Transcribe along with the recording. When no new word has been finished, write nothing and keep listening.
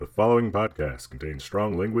The following podcast contains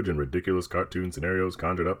strong language and ridiculous cartoon scenarios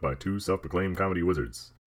conjured up by two self-proclaimed comedy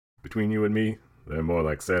wizards. Between you and me, they're more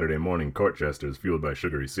like Saturday morning court jesters fueled by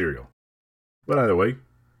sugary cereal. But either way,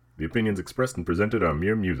 the opinions expressed and presented are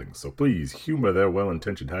mere musings, so please humor their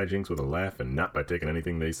well-intentioned hijinks with a laugh and not by taking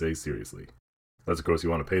anything they say seriously. Unless, of course, you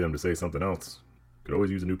want to pay them to say something else. Could always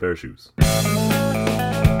use a new pair of shoes.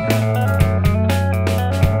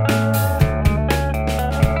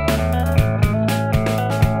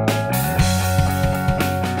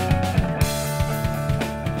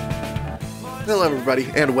 Hello, everybody,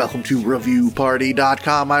 and welcome to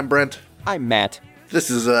ReviewParty.com. I'm Brent. I'm Matt. This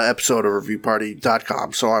is an episode of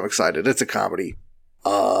ReviewParty.com, so I'm excited. It's a comedy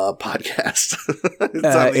podcast.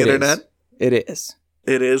 It's on the internet. It is.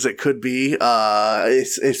 It is. It could be.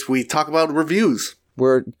 We talk about reviews.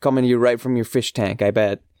 We're coming to you right from your fish tank, I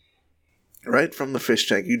bet. Right from the fish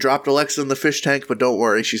tank. You dropped Alexa in the fish tank, but don't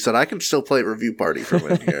worry. She said, I can still play Review Party from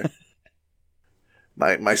in here.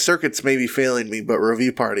 My circuits may be failing me, but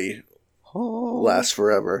Review Party lasts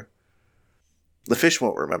forever. The fish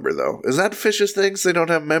won't remember, though. Is that fish's things? They don't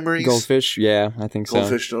have memories? Goldfish? Yeah, I think so.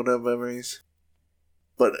 Goldfish don't have memories.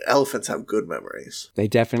 But elephants have good memories. They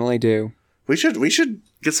definitely do. We should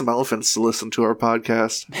get some elephants to listen to our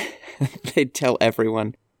podcast. They tell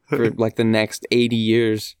everyone for like the next 80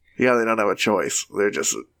 years. Yeah, they don't have a choice. They're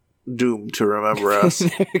just doomed to remember us.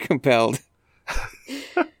 They're compelled.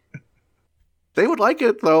 They would like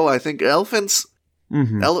it, though. I think elephants...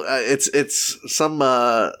 Mm-hmm. It's some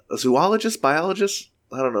zoologist, biologist.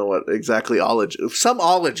 I don't know what exactly. Some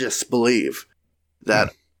ologists believe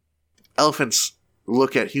that elephants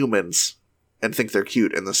look at humans and think they're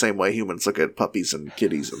cute in the same way humans look at puppies and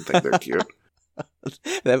kitties and think they're cute.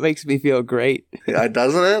 That makes me feel great. Yeah,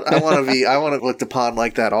 doesn't it? I want to be looked upon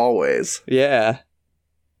like that always. Yeah.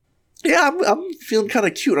 Yeah, I'm feeling kind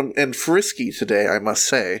of cute and frisky today, I must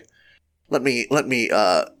say. Let me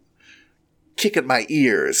kick at my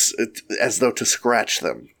ears as though to scratch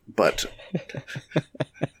them, but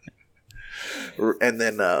and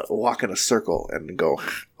then walk in a circle and go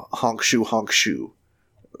honk shoe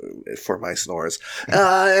for my snores.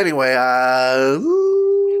 Anyway, I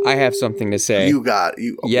have something to say.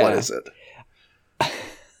 Yeah. What is it?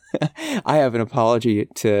 I have an apology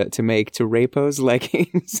to make to Rapo's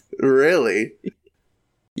leggings. Really?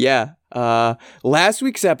 Yeah. Last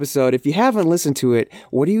week's episode, if you haven't listened to it,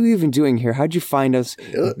 what are you even doing here? How'd you find us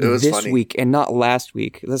this funny. Week and not last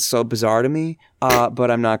week? That's so bizarre to me.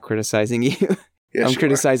 But I'm not criticizing you. Yes, I'm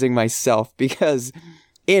criticizing myself because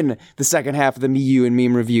in the second half of the Me, You, and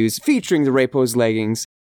Meme reviews featuring the Rapo's leggings,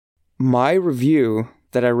 my review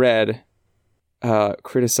that I read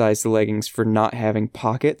criticized the leggings for not having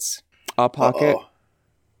pockets. A pocket. Uh-oh.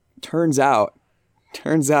 Turns out,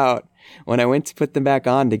 when I went to put them back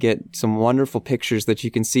on to get some wonderful pictures that you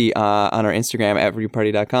can see on our Instagram at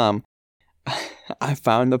ReviewParty.com, I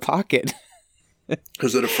found the pocket.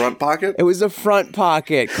 Was it a front pocket? It was a front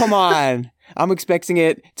pocket. Come on. I'm expecting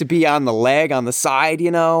it to be on the leg, on the side,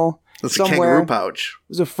 It's somewhere. A kangaroo pouch. It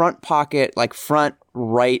was a front pocket, like front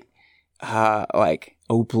right, like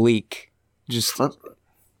oblique.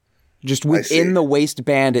 Just within the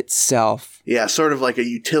waistband itself. Yeah, sort of like a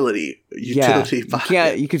utility pocket.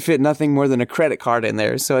 Yeah, you could fit nothing more than a credit card in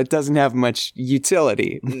there, so it doesn't have much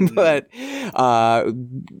utility. Mm-hmm. But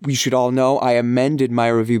we should all know I amended my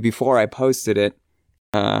review before I posted it.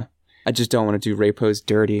 I just don't want to do Rapo's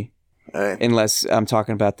dirty. Unless I'm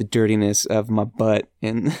talking about the dirtiness of my butt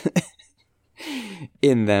in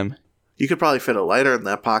them. You could probably fit a lighter in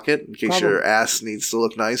that pocket in case your ass needs to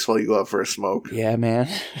look nice while you go out for a smoke. Yeah, man.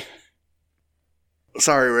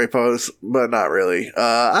 Sorry, Rapos, but not really.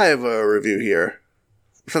 I have a review here.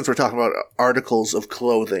 Since we're talking about articles of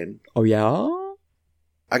clothing. Oh, yeah?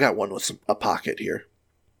 I got one with a pocket here.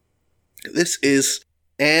 This is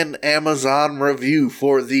an Amazon review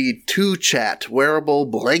for the 2Chat wearable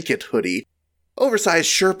blanket hoodie. Oversized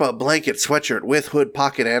Sherpa blanket sweatshirt with hood,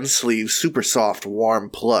 pocket, and sleeves. Super soft, warm,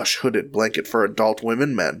 plush hooded blanket for adult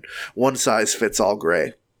women, men. One size fits all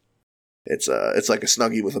gray. It's like a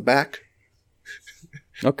Snuggie with a back.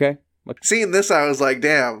 Okay. Seeing this, I was like,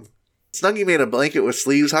 damn. Snuggie made a blanket with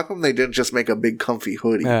sleeves. How come they didn't just make a big comfy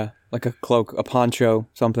hoodie? Yeah, like a cloak, a poncho,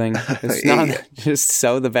 something. It's not just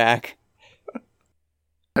sew the back.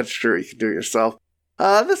 That's true. You can do it yourself.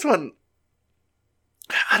 This one,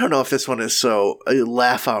 I don't know if this one is so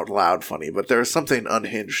laugh out loud funny, but there's something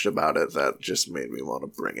unhinged about it that just made me want to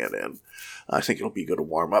bring it in. I think it'll be good to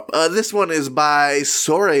warm up. This one is by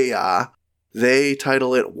Soraya. They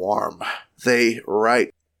title it Warm. They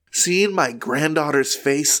write, seeing my granddaughter's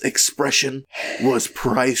face expression was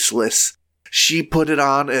priceless. She put it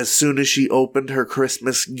on as soon as she opened her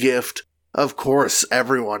Christmas gift. Of course,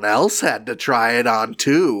 everyone else had to try it on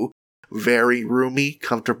too. Very roomy,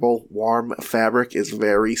 comfortable, warm fabric is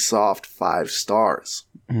very soft. 5 stars.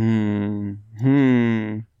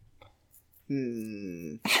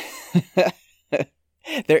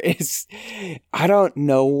 There is, I don't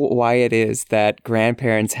know why it is that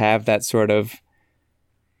grandparents have that sort of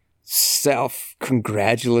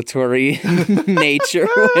self-congratulatory nature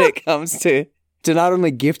when it comes to not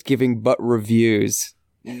only gift giving but reviews.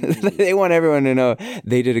 They want everyone to know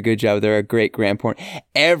they did a good job. They're a great grandparent.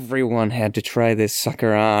 Everyone had to try this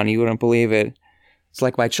sucker on. You wouldn't believe it. It's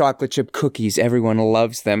like my chocolate chip cookies. Everyone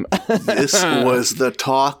loves them. This was the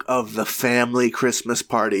talk of the family Christmas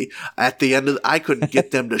party. At the end of I couldn't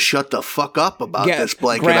get them to shut the fuck up about this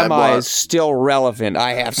blanket I bought. Grandma is still relevant.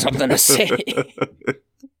 I have something to say.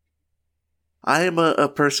 I am a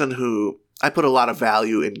person who I put a lot of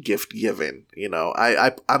value in gift giving. You know,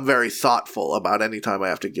 I'm very thoughtful about any time I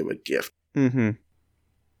have to give a gift. Mm-hmm.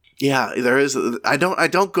 Yeah, there is. I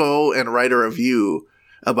don't go and write a review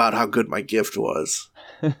about how good my gift was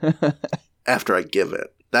after I give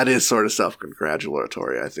it. That is sort of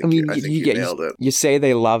self-congratulatory. I think you nailed it. You say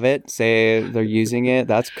they love it, say they're using it.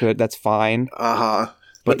 That's good. That's fine.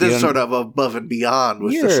 But this is sort of above and beyond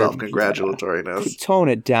with the self-congratulatoriness. Tone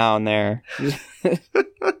it down there.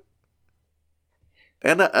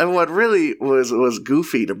 And what really was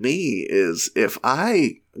goofy to me is if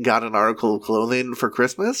I got an article of clothing for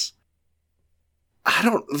Christmas,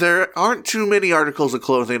 there aren't too many articles of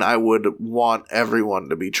clothing I would want everyone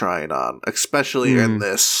to be trying on, especially in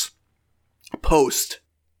this post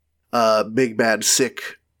big bad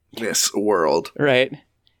sickness world. Right.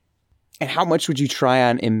 And how much would you try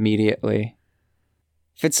on immediately?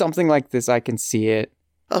 If it's something like this, I can see it.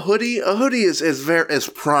 A hoodie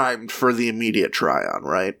is primed for the immediate try on,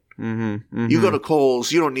 right? Mm-hmm. You go to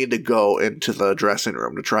Kohl's, you don't need to go into the dressing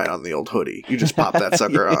room to try on the old hoodie. You just pop that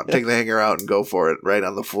sucker on, take the hanger out, and go for it right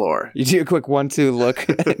on the floor. You do a quick 1-2 look.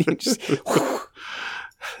 And you just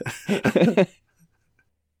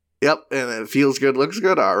Yep, and it feels good, looks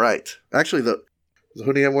good. All right. Actually, the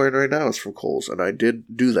hoodie I'm wearing right now is from Kohl's, and I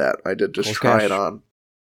did do that. I did just try it on.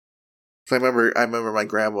 So I remember my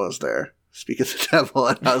grandma was there. Speak of the devil,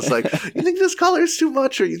 and I was like, you think this color is too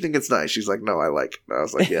much or you think it's nice? She's like, no, I like it. And I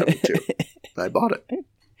was like, yeah, me too. I bought it.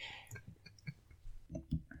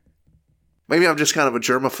 Maybe I'm just kind of a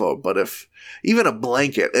germaphobe, but if even a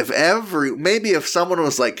blanket, if someone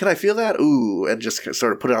was like, can I feel that? Ooh, and just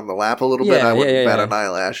sort of put it on the lap a little bit, I wouldn't bat an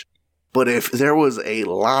eyelash. But if there was a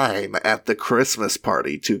line at the Christmas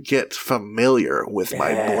party to get familiar with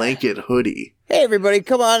my blanket hoodie. Hey, everybody,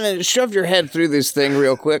 come on and shove your head through this thing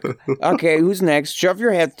real quick. Okay, who's next? Shove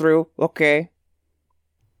your head through. Okay.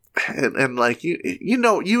 And like, you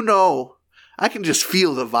know, I can just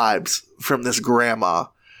feel the vibes from this grandma.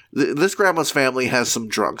 This grandma's family has some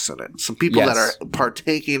drunks in it. Some people that are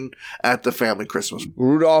partaking at the family Christmas.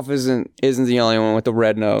 Rudolph isn't the only one with the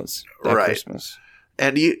red nose at Christmas.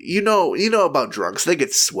 And you know about drunks. They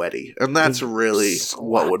get sweaty. And that's really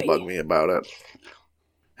what would bug me about it.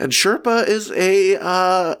 And Sherpa is a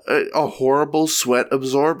horrible sweat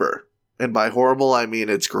absorber. And by horrible, I mean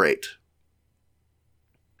it's great.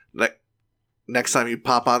 Next time you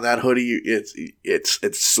pop on that hoodie,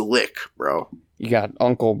 it's slick, bro. You got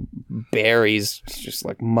Uncle Barry's just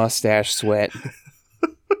like mustache sweat.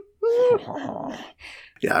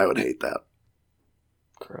 Yeah, I would hate that.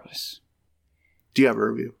 Gross. Do you have a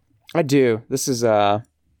review? I do. This is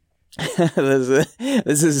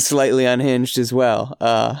this is slightly unhinged as well.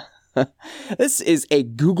 This is a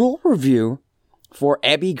Google review for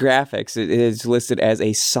Ebby Graphics. It is listed as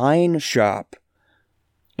a sign shop.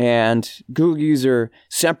 And Google user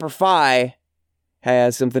Semper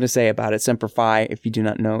has something to say about it. Semper Fi, if you do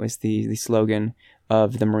not know, is the slogan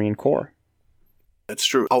of the Marine Corps. That's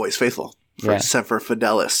true. Always faithful. For Semper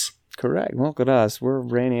Fidelis. Correct. Look at us. We're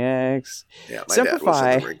brainiacs. Yeah, my dad was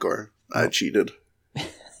in the Marine Corps. I cheated.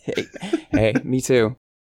 Hey, me too.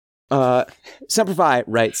 Semper Fi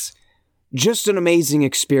writes, just an amazing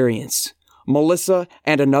experience. Melissa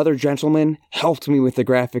and another gentleman helped me with the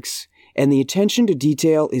graphics, and the attention to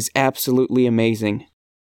detail is absolutely amazing.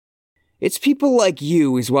 It's people like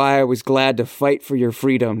you is why I was glad to fight for your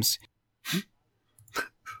freedoms.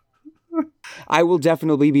 I will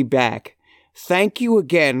definitely be back. Thank you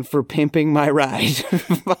again for pimping my ride.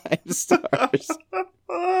 5 stars.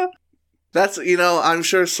 That's, I'm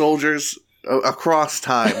sure soldiers across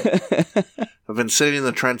time have been sitting in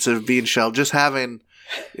the trenches being shelled, just having,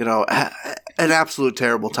 an absolute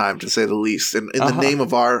terrible time, to say the least, in the name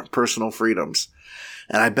of our personal freedoms.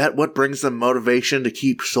 And I bet what brings them motivation to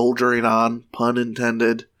keep soldiering on, pun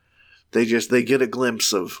intended, they get a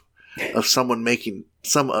glimpse of someone making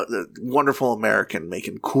some wonderful American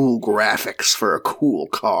making cool graphics for a cool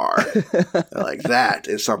car. Like, that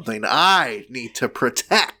is something I need to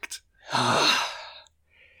protect.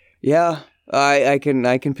 Yeah, I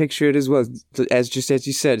can picture it as well. As you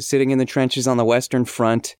said, sitting in the trenches on the Western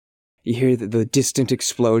Front, you hear the distant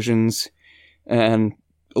explosions, and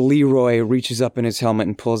Leroy reaches up in his helmet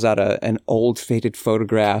and pulls out an old faded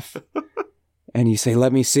photograph. And you say,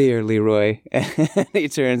 "Let me see her, Leroy." And he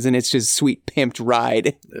turns, and it's just Sweet Pimped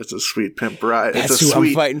Ride. It's a Sweet Pimp Ride. That's who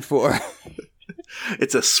I'm fighting for.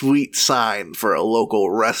 It's a sweet sign for a local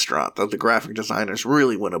restaurant that the graphic designers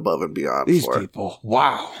really went above and beyond These for. people,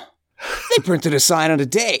 wow. They printed a sign on a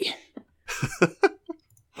day.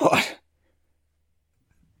 What?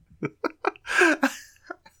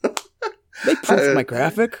 They printed my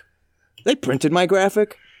graphic. They printed my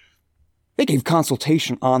graphic. They gave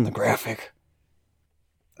consultation on the graphic.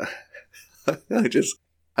 I just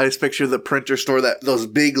picture the printer store, those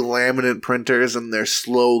big laminate printers, and they're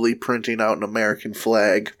slowly printing out an American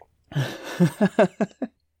flag. It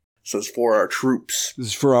says, "For our troops." This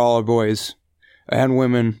is for all our boys and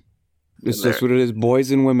women. That's what it is, boys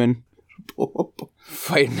and women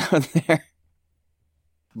fighting out there.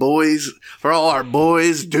 Boys, for all our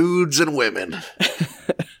boys, dudes, and women.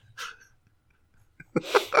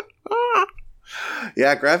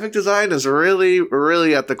 Yeah, graphic design is really,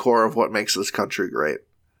 really at the core of what makes this country great.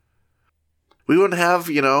 We wouldn't have,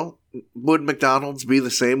 would McDonald's be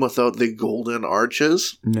the same without the golden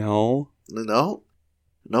arches? No.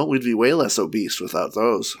 No, we'd be way less obese without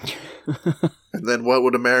those. And then what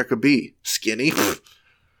would America be? Skinny?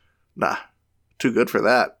 Nah, too good for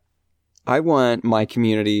that. I want my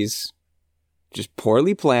communities just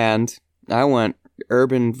poorly planned. I want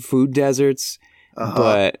urban food deserts,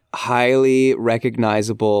 but highly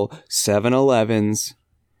recognizable 7-Elevens,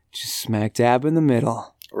 just smack dab in the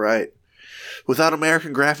middle. Right. Without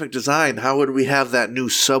American graphic design, how would we have that new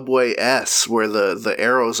Subway S where the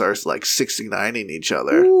arrows are like 69ing each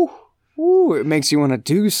other? Ooh, it makes you want to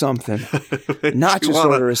do something. Not just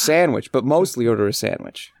order a sandwich, but mostly order a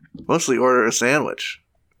sandwich. Mostly order a sandwich.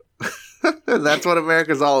 That's what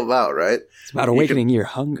America's all about, right? It's about awakening your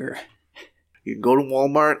hunger. You can go to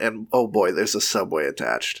Walmart and, oh boy, there's a Subway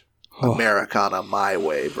attached. Oh. Americana my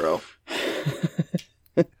way, bro.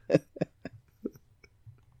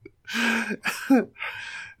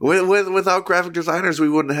 Without graphic designers, we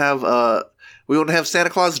wouldn't have Santa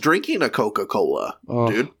Claus drinking a Coca-Cola,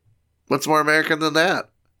 dude. What's more American than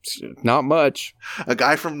that? Not much. A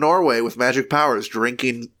guy from Norway with magic powers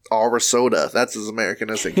drinking Aura soda. That's as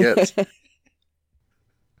American as it gets.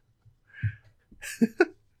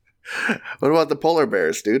 What about the polar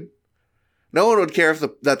bears, dude? No one would care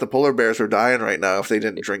that the polar bears were dying right now if they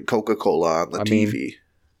didn't drink Coca-Cola on the TV.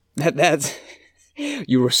 That's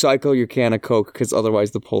you recycle your can of Coke because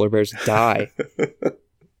otherwise the polar bears die.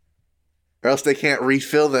 Or else they can't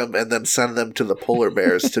refill them and then send them to the polar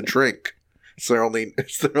bears to drink. It's their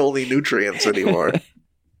only nutrients anymore.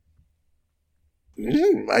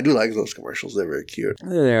 I do like those commercials. They're very cute.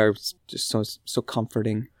 They're just so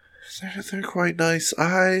comforting. They're quite nice.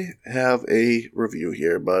 I have a review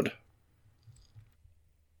here, bud.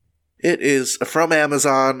 It is from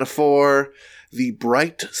Amazon for the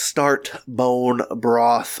Bright Start Bone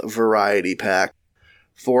Broth Variety Pack.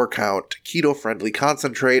 4-count, keto-friendly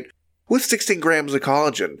concentrate with 16 grams of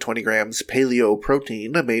collagen, 20 grams paleo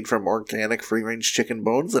protein made from organic free-range chicken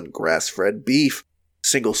bones and grass-fed beef.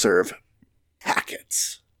 Single-serve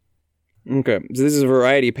packets. Okay, so this is a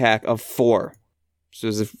variety pack of 4. So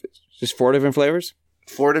is it just 4 different flavors?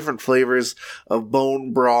 4 different flavors of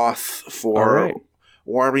bone broth for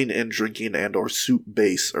warming and drinking and or soup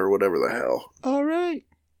base or whatever the hell. All right.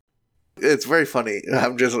 It's very funny.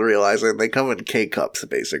 I'm just realizing they come in K-cups,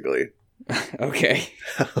 basically. Okay.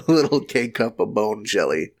 A little K-cup of bone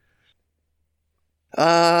jelly.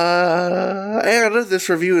 And this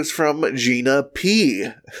review is from Gina P.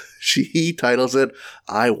 She titles it,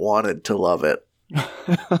 "I Wanted to Love It."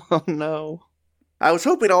 Oh, no. I was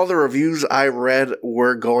hoping all the reviews I read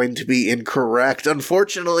were going to be incorrect.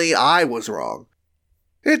 Unfortunately, I was wrong.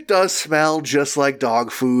 It does smell just like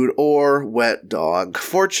dog food or wet dog.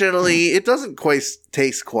 Fortunately, it doesn't quite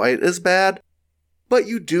taste quite as bad, but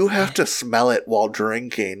you do have to smell it while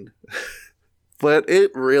drinking. But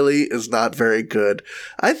it really is not very good.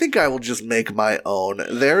 I think I will just make my own.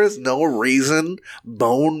 There is no reason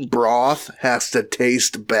bone broth has to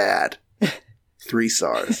taste bad. 3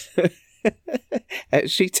 stars.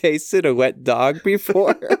 Has she tasted a wet dog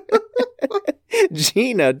before?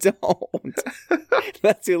 Gina, don't.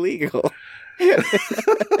 That's illegal.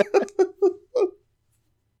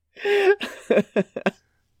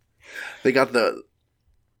 They got the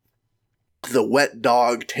wet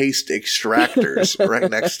dog taste extractors right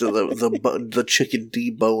next to the chicken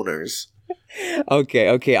deboners.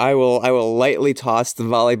 Okay. I will lightly toss the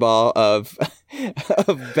volleyball of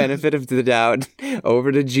benefit of the doubt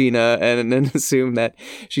over to Gina and then assume that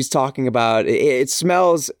she's talking about it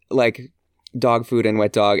smells like dog food and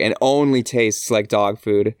wet dog and only tastes like dog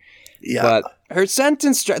food. Yeah. But her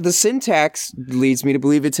sentence, the syntax leads me to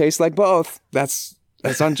believe it tastes like both. That's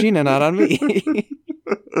on Gina, not on me.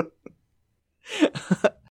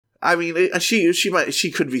 I mean,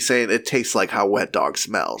 she could be saying it tastes like how wet dog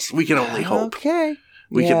smells. We can only hope. Okay.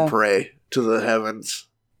 We can pray to the heavens.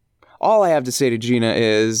 All I have to say to Gina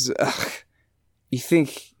is, you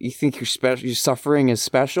think your suffering is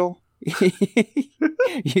special?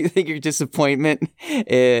 You think your disappointment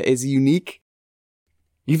is unique?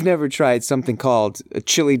 You've never tried something called a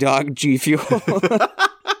chili dog G Fuel.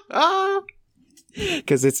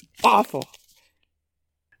 Because it's awful.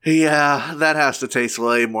 Yeah, that has to taste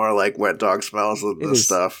way more like wet dog smells than this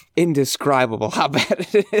stuff. Indescribable how bad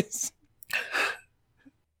it is.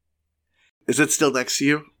 Is it still next to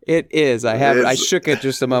you? It is. I shook it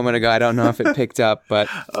just a moment ago. I don't know if it picked up, but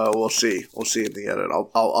we'll see. We'll see in the edit.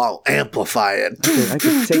 I'll amplify it. I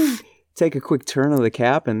could take a quick turn of the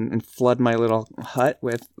cap and flood my little hut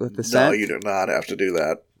with the scent. No, you do not have to do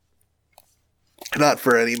that. Not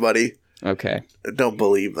for anybody. Okay. Don't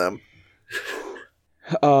believe them.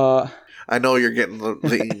 I know you're getting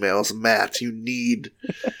the emails, Matt. You need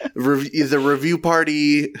the review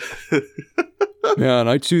party. Man,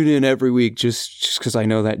 I tune in every week just because I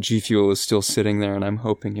know that G Fuel is still sitting there, and I'm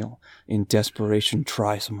hoping you'll, in desperation,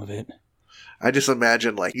 try some of it. I just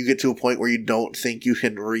imagine, like, you get to a point where you don't think you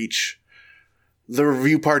can reach. The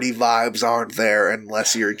review party vibes aren't there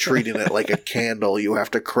unless you're treating it like a candle you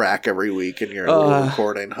have to crack every week in your little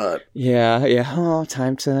recording hut. Yeah. Oh,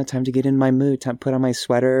 time to get in my mood. Time to put on my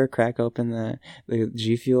sweater, crack open the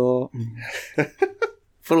G Fuel. Put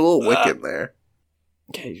a little wick in there.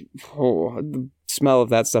 Okay. Oh, the smell of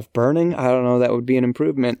that stuff burning. I don't know. That would be an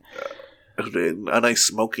improvement. A nice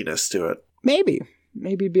smokiness to it. Maybe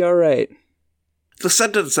it'd be all right. The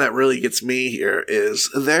sentence that really gets me here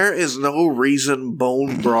is, there is no reason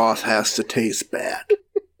bone broth has to taste bad.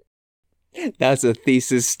 That's a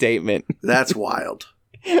thesis statement. That's wild.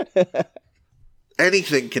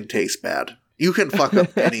 Anything can taste bad. You can fuck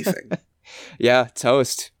up anything. Yeah,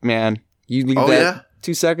 toast, man. You leave that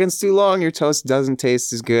 2 seconds too long, your toast doesn't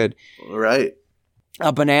taste as good. Right.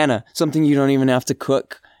 A banana, something you don't even have to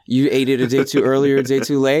cook. You ate it a day too early or a day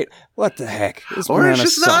too late. What the heck? Or it's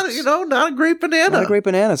just not a great banana. Not a great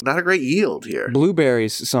banana. Not a great yield here.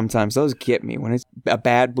 Blueberries sometimes, those get me. When it's a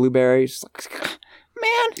bad blueberry, it's like,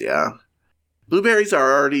 man. Yeah. Blueberries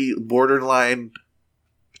are already borderline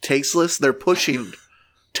tasteless. They're pushing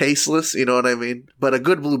tasteless, you know what I mean? But a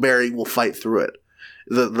good blueberry will fight through it.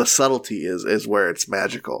 The subtlety is where it's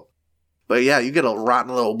magical. But yeah, you get a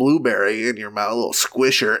rotten little blueberry in your mouth, a little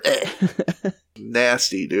squisher.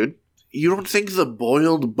 Nasty, dude. You don't think the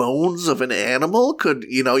boiled bones of an animal could,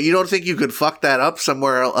 you don't think you could fuck that up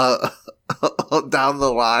somewhere down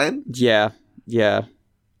the line? Yeah.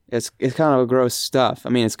 It's kind of gross stuff. I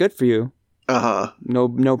mean, it's good for you. Uh-huh. No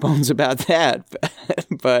bones about that.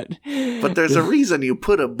 But there's a reason you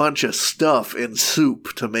put a bunch of stuff in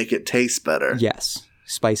soup to make it taste better. Yes.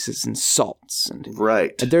 Spices and salts.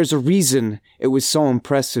 Right. There's a reason it was so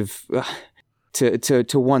impressive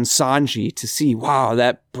to one Sanji to see, wow,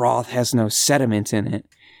 that broth has no sediment in it.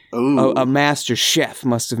 Ooh. A master chef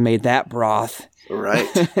must have made that broth. Right.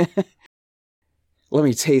 Let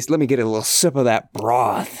me get a little sip of that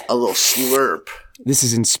broth. A little slurp. This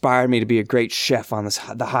has inspired me to be a great chef on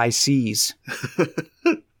the high seas.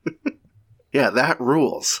 Yeah, that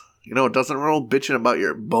rules. It doesn't rule bitching about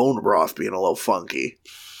your bone broth being a little funky.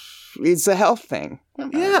 It's a health thing.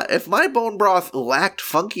 Yeah, if my bone broth lacked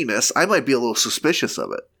funkiness, I might be a little suspicious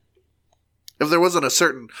of it. If there wasn't a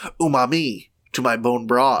certain umami to my bone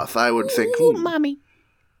broth, I would think, umami.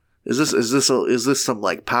 Is this some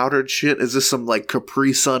like powdered shit? Is this some like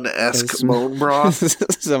Capri Sun-esque bone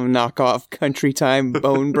broth? Some knockoff Country Time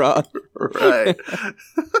bone broth. Right.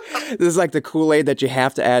 This is like the Kool-Aid that you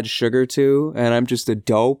have to add sugar to, and I'm just a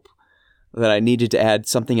dope that I needed to add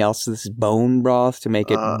something else to this bone broth to make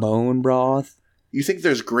it bone broth. You think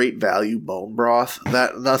there's great value bone broth?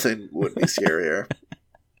 That nothing would be scarier.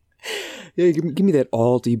 Yeah, give me that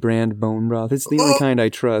Aldi brand bone broth. It's the only kind I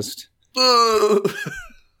trust.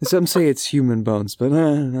 Some say it's human bones, but I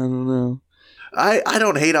don't know. I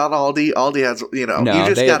don't hate on Aldi. Aldi has, you know, No,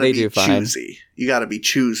 you just got to they be do fine. choosy. You got to be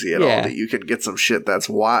choosy at Yeah. Aldi. You can get some shit that's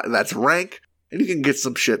rank, and you can get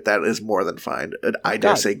some shit that is more than fine. And I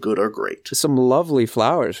dare God. say good or great. Some lovely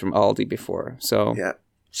flowers from Aldi before. So Yeah.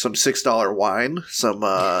 Some $6 wine. Some,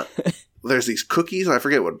 there's these cookies. I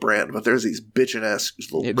forget what brand, but there's these bitchin' ass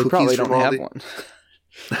little they cookies probably from don't have Aldi.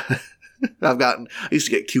 one. I used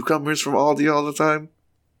to get cucumbers from Aldi all the time.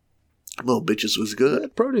 Little bitches was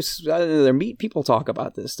good. Produce, their meat people talk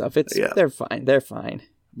about this stuff. Yeah. They're fine. They're fine.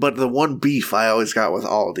 But the one beef I always got with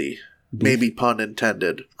Aldi, maybe pun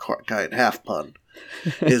intended, kind half pun,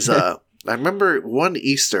 is I remember one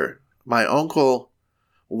Easter, my uncle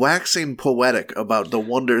waxing poetic about the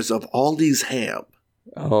wonders of Aldi's ham.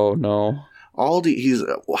 Oh no. Aldi,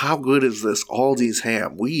 how good is this Aldi's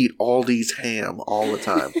ham? We eat Aldi's ham all the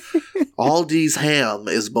time. Aldi's ham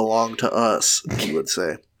belong to us, he would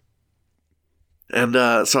say. And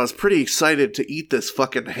so I was pretty excited to eat this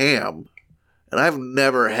fucking ham. And I've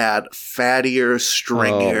never had fattier,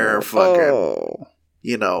 stringier,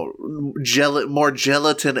 you know, more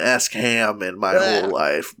gelatin-esque ham in my whole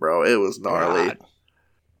life, bro. It was gnarly. God.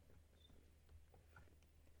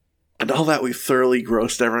 And all that, we thoroughly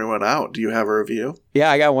grossed everyone out. Do you have a review? Yeah,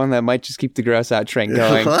 I got one that might just keep the gross out train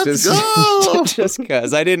going. Let's go! Just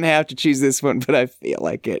because. I didn't have to choose this one, but I feel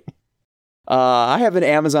like it. I have an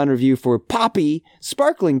Amazon review for Poppy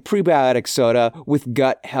Sparkling Prebiotic Soda with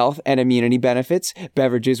gut health and immunity benefits.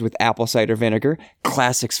 Beverages with apple cider vinegar.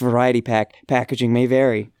 Classics variety pack. Packaging may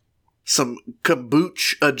vary. Some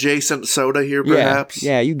kombucha adjacent soda here, perhaps?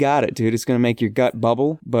 Yeah, you got it, dude. It's going to make your gut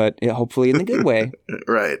bubble, but hopefully in the good way.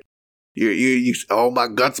 Right. You, oh, my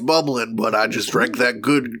gut's bubbling, but I just drank that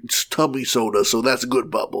good tummy soda, so that's a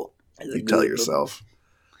good bubble. You tell yourself.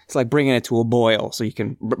 It's like bringing it to a boil so you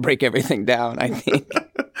can break everything down, I think.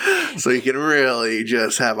 So you can really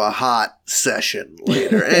just have a hot session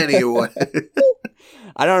later. Anyway.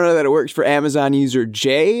 I don't know that it works for Amazon user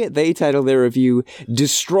Jay. They titled their review,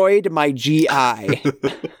 Destroyed My GI.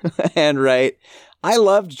 And right, I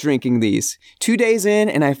loved drinking these. 2 days in,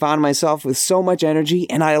 and I found myself with so much energy,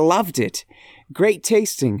 and I loved it. Great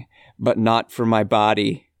tasting, but not for my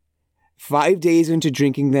body. 5 days into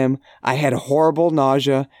drinking them, I had horrible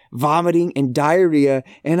nausea, vomiting, and diarrhea,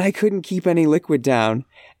 and I couldn't keep any liquid down.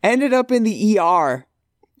 Ended up in the ER.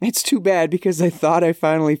 It's too bad because I thought I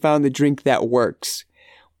finally found the drink that works.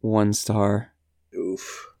 1 star.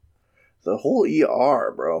 Oof. The whole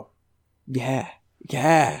ER, bro. Yeah.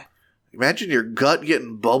 Imagine your gut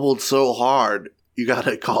getting bubbled so hard, you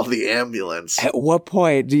gotta call the ambulance. At what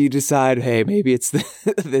point do you decide, hey, maybe it's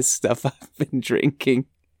this stuff I've been drinking?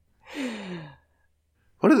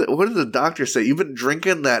 What did the doctor say? You've been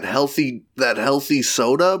drinking that healthy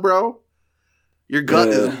soda, bro? Your gut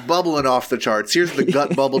is bubbling off the charts. Here's the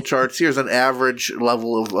gut bubble charts. Here's an average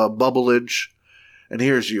level of bubbleage. And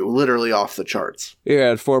here's you, literally off the charts.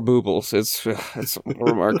 Yeah, 4 boobles. It's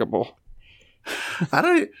remarkable.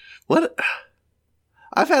 I've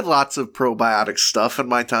had lots of probiotic stuff in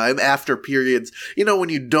my time after periods. You know, when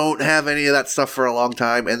you don't have any of that stuff for a long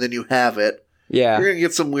time and then you have it. Yeah. You're going to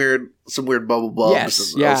get some weird bubble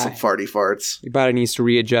bubs and some farty farts. Your body needs to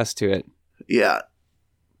readjust to it. Yeah.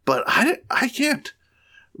 But I can't.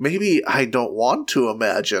 Maybe I don't want to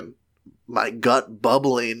imagine my gut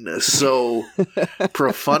bubbling so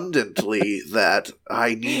profundently that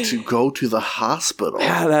I need to go to the hospital.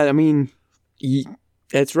 Yeah,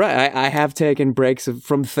 that's right. I have taken breaks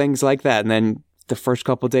from things like that. And then the first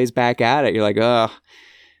couple of days back at it, you're like, ugh.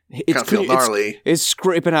 It's feel gnarly. It's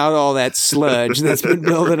scraping out all that sludge that's been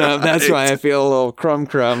building up. That's why I feel a little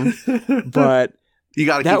crumb. But you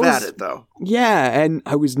got to keep at it, though. Yeah, and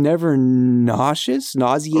I was never nauseated.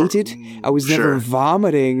 I was never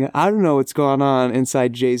vomiting. I don't know what's going on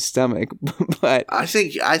inside Jay's stomach, but I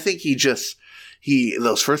think he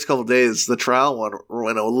those first couple of days, the trial one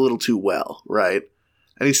went a little too well, right?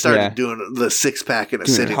 And he started doing the 6-pack in a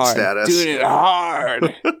sitting status, doing it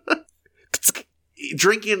hard.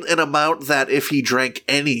 Drinking an amount that if he drank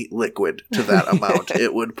any liquid to that amount,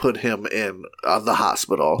 it would put him in the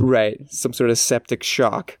hospital. Right. Some sort of septic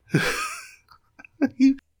shock.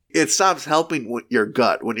 It stops helping with your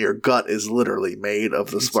gut when your gut is literally made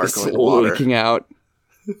of the It's sparkling just water. leaking out.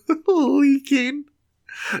 Leaking.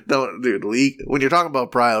 Don't, dude, leak. When you're talking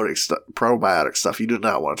about probiotic stuff, you do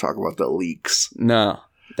not want to talk about the leaks. No.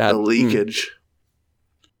 The leakage.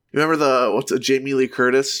 You remember what's Jamie Lee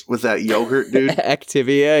Curtis with that yogurt, dude?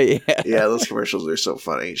 Activia, yeah. Yeah, those commercials are so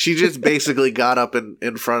funny. She just basically got up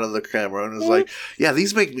in front of the camera and was like, yeah,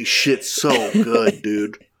 these make me shit so good,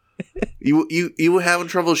 dude. You having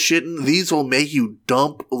trouble shitting? These will make you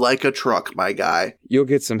dump like a truck, my guy. You'll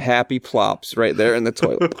get some happy plops right there in the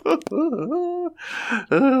toilet.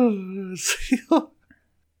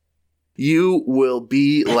 You will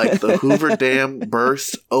be like the Hoover Dam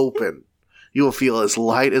burst open. You will feel as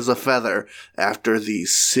light as a feather after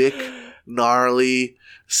these sick, gnarly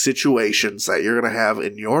situations that you're going to have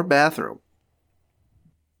in your bathroom.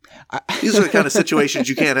 These are the kind of situations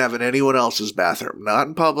you can't have in anyone else's bathroom. Not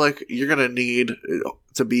in public. You're going to need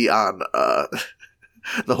to be on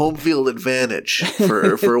the home field advantage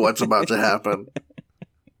for what's about to happen.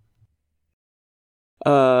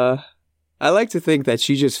 I like to think that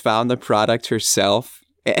she just found the product herself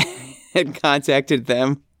and contacted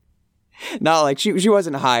them. Not like she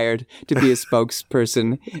wasn't hired to be a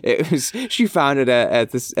spokesperson. It was she found it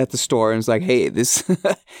at the store and was like, "Hey, this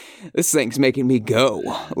thing's making me go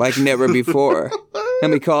like never before."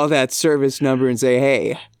 Let me call that service number and say,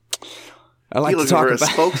 "Hey, I like to talk about a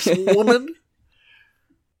spokeswoman."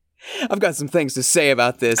 I've got some things to say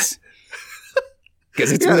about this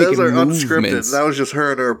because it's those making are movements. unscripted. That was just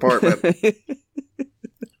her in her apartment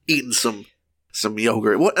eating some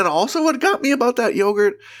yogurt. And also, what got me about that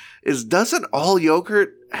yogurt is doesn't all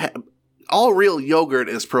yogurt all real yogurt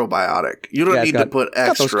is probiotic. You don't need to put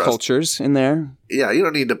extra. Got those cultures in there. Yeah, you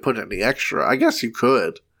don't need to put any extra. I guess you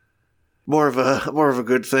could. More of a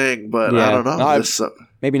good thing, but I don't know.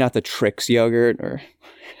 Maybe not the Trix yogurt or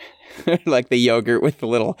like the yogurt with the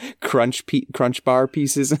little crunch bar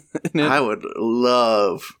pieces in it. I would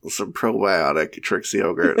love some probiotic Trix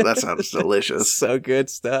yogurt. That sounds delicious. So good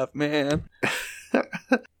stuff, man.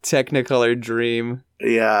 Technicolor dream.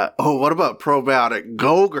 Yeah. Oh, what about probiotic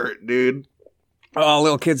Go-Gurt, dude? Oh,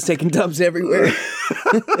 little kids taking dumps everywhere.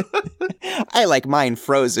 I like mine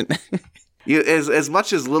frozen. As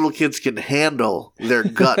much as little kids can handle their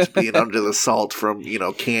gut being under the salt from,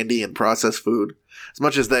 candy and processed food, as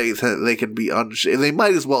much as they can be they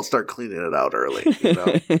might as well start cleaning it out early,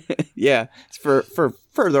 Yeah, it's for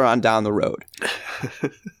further on down the road.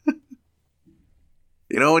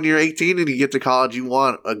 When you're 18 and you get to college, you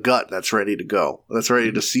want a gut that's ready to go. That's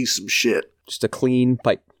ready to see some shit. Just a clean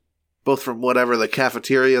pipe. Both from whatever the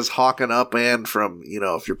cafeteria is hawking up and from,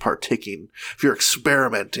 if you're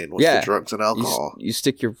experimenting with the drugs and alcohol. You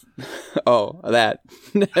stick your... Oh, that.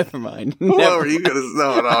 Never mind. What were you going to...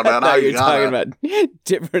 No, now you're talking about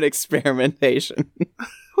different experimentation.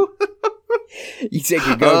 You take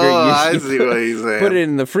your Go-Gurt, I see what he's saying. Put it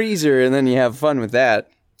in the freezer, and then you have fun with that.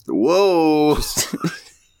 Whoa.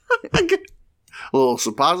 A little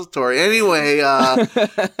suppository. Anyway,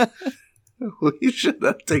 we should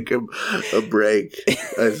take a break,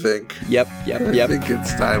 I think. Yep. I think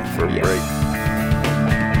it's time for a break.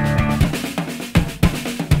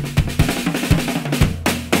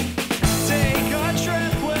 Take a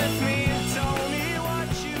trip with me, tell me what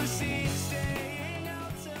you see, staying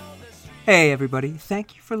out till the street. Hey everybody,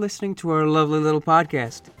 thank you for listening to our lovely little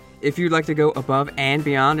podcast. If you'd like to go above and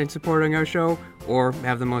beyond in supporting our show, or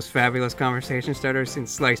have the most fabulous conversation starter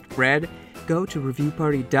since sliced bread, go to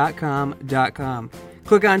reviewparty.com.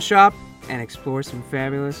 Click on shop and explore some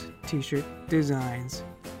fabulous t-shirt designs.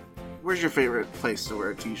 Where's your favorite place to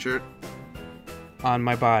wear a t-shirt? On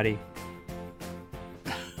my body.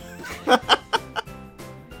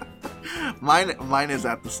 Mine is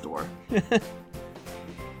at the store. That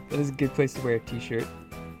is a good place to wear a t-shirt.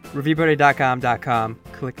 reviewparty.com.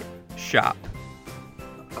 Click shop.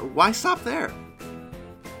 Why stop there?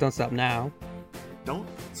 Don't stop now. Don't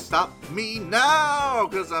stop me now,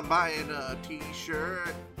 because I'm buying a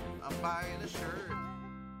t-shirt. I'm buying a shirt.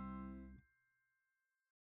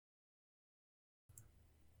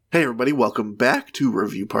 Hey everybody, welcome back to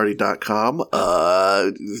reviewparty.com.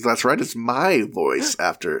 That's right, it's my voice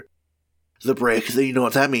after the break. You know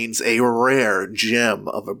what that means, a rare gem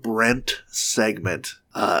of a Brent segment.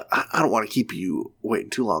 I don't want to keep you waiting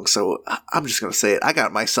too long, so I'm just going to say it. I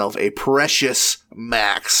got myself a Precious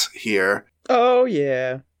Max here. Oh,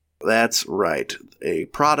 yeah. That's right. A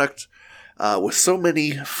product with so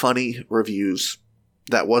many funny reviews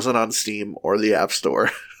that wasn't on Steam or the App Store.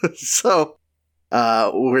 So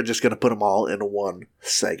we're just going to put them all in one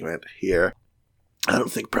segment here. I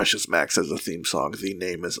don't think Precious Max has a theme song. The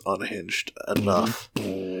name is unhinged enough. I'm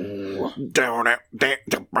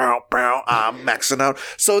maxing out.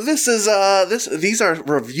 So this is these are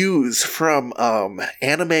reviews from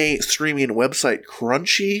anime streaming website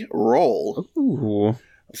Crunchyroll. Ooh.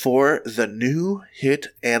 For the new hit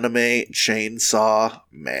anime Chainsaw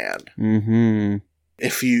Man. Mm-hmm.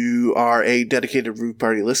 If you are a dedicated Review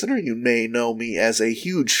Party listener, you may know me as a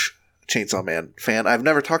huge Chainsaw Man fan. I've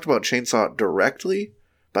never talked about Chainsaw directly,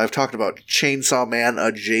 but I've talked about Chainsaw Man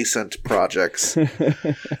adjacent projects.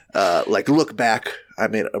 Like Look Back. I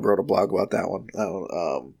wrote a blog about that one.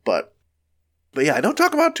 But yeah, I don't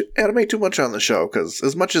talk about anime too much on the show, because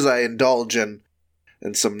as much as I indulge in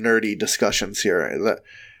some nerdy discussions here, that,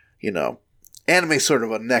 you know, anime is sort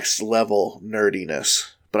of a next level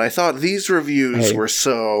nerdiness. But I thought these reviews were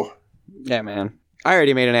so... Yeah, man. I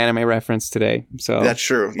already made an anime reference today, so... That's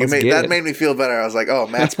true. That made me feel better. I was like, oh,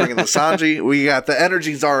 Matt's bringing the Sanji. We got the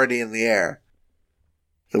energy's already in the air.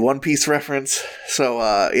 The One Piece reference. So,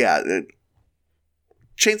 yeah...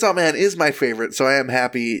 Chainsaw Man is my favorite, so I am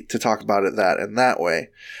happy to talk about it that way.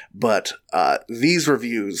 But these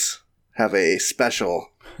reviews have a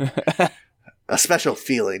special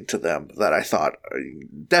feeling to them that I thought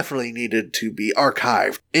definitely needed to be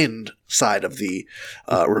archived inside of the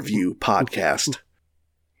review podcast.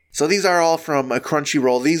 So these are all from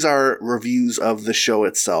Crunchyroll. These are reviews of the show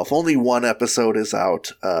itself. Only one episode is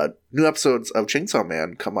out. New episodes of Chainsaw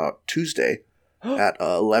Man come out Tuesday at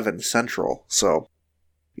 11 Central. So...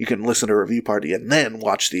 you can listen to Review Party and then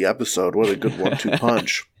watch the episode. What a good 1-2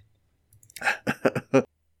 punch.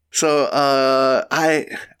 So, I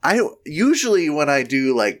usually when I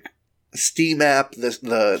do like Steam app,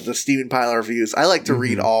 the Steam pile reviews, I like to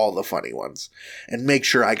read all the funny ones and make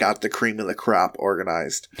sure I got the cream of the crop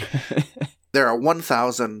organized. There are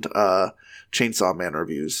 1,000 Chainsaw Man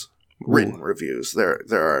reviews, written reviews. There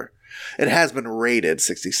are. It has been rated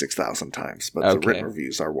 66,000 times, but the written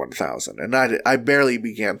reviews are 1,000. And I barely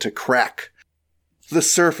began to crack the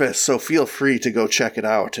surface, so feel free to go check it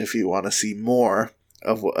out if you want to see more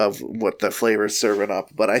of what the flavor's serving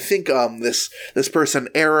up. But I think this person,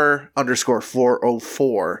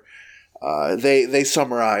 error_404, they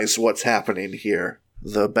summarize what's happening here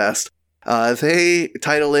the best. They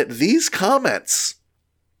title it, These Comments.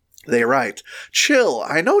 They write, chill,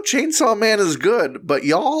 I know Chainsaw Man is good, but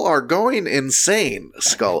y'all are going insane,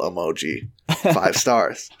 skull emoji. 5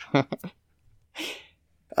 stars.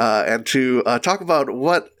 And to talk about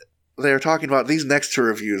what they're talking about, these next 2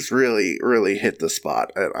 reviews really, really hit the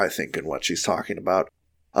spot, I think, in what she's talking about.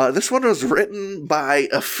 This one was written by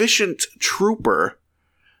Efficient Trooper.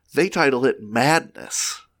 They title it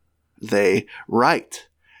Madness. They write,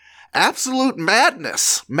 absolute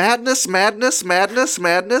madness. Madness, madness, madness,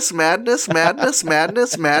 madness, madness, madness,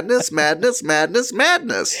 madness, madness, madness, madness,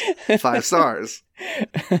 madness. 5 stars.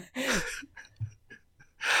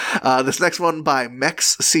 This next one by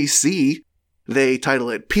MexCC. They title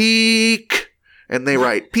it Peak. And they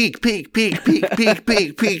write peak, peak, peak, peak, peak,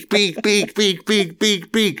 peak, peak, peak, peak, peak, peak,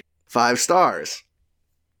 peak, peak. 5 stars.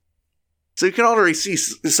 So you can already see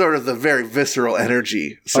sort of the very visceral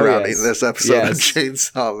energy surrounding this episode of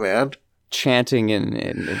Chainsaw Man. Chanting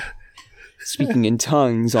and speaking in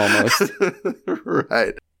tongues almost.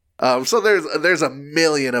 Right. So there's a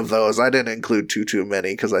million of those. I didn't include too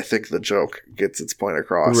many because I think the joke gets its point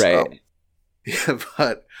across. Right. Yeah,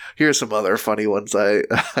 but here's some other funny ones I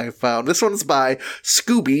found. This one's by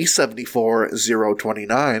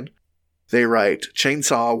Scooby74029. They write,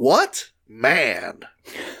 Chainsaw what? Man.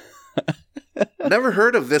 Never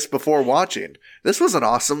heard of this before watching. This was an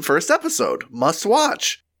awesome first episode. Must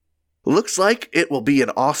watch. Looks like it will be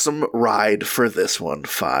an awesome ride for this one.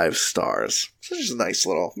 5 stars. So just a nice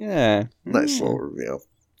little review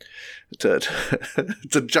to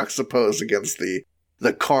juxtapose against the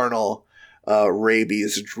carnal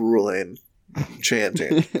rabies drooling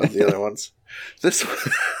chanting of the other ones. This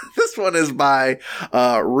one is by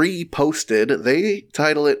Reposted. They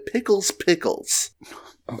title it Pickles Pickles.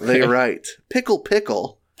 Okay. They write,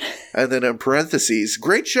 pickle, and then in parentheses,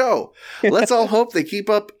 great show. Let's all hope they keep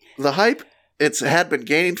up the hype it's had been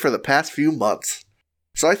gaining for the past few months.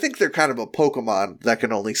 So I think they're kind of a Pokemon that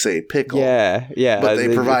can only say pickle. Yeah. But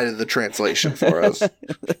they provided the translation for us.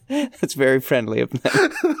 That's very friendly of them.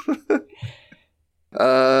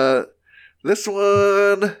 This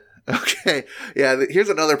one... Okay, yeah, here's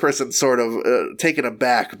another person sort of taken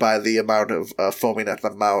aback by the amount of foaming at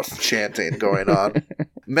the mouth chanting going on.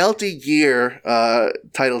 Melty Gear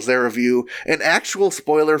titles their review, an actual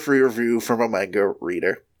spoiler-free review from a manga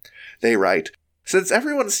reader. They write, since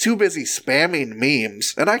everyone's too busy spamming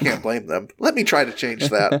memes, and I can't blame them, let me try to change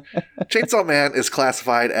that. Chainsaw Man is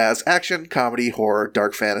classified as action, comedy, horror,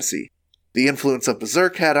 dark fantasy. The influence of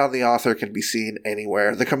Berserk had on the author can be seen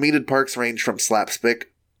anywhere. The comedic parts range from slapstick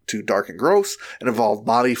to dark and gross, and involve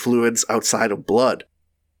body fluids outside of blood.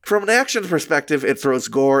 From an action perspective, it throws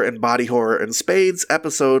gore and body horror in spades.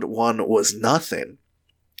 Episode 1 was nothing.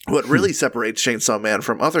 What really separates Chainsaw Man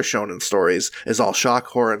from other shonen stories is all shock,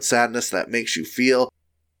 horror, and sadness that makes you feel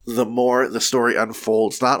the more the story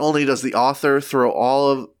unfolds. Not only does the author throw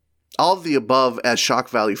all all of the above as shock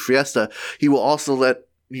value Fiesta, he will also let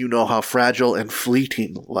you know how fragile and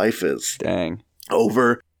fleeting life is. Dang.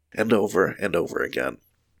 Over and over and over again.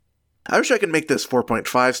 I wish I could make this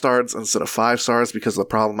 4.5 stars instead of 5 stars because of the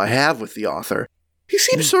problem I have with the author. He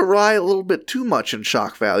seems to rely a little bit too much in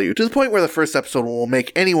shock value, to the point where the first episode will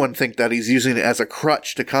make anyone think that he's using it as a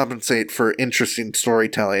crutch to compensate for interesting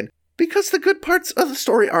storytelling, because the good parts of the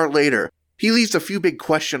story are later. He leaves a few big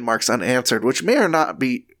question marks unanswered, which may or not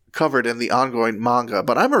be covered in the ongoing manga,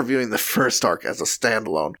 but I'm reviewing the first arc as a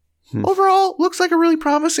standalone. Overall, looks like a really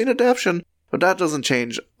promising adaptation, but that doesn't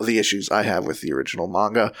change the issues I have with the original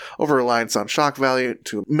manga, over-reliance on shock value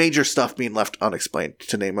to major stuff being left unexplained,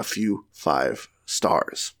 to name a few. 5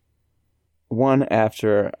 stars. One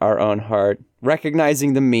after our own heart,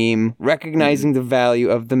 recognizing the meme, recognizing the value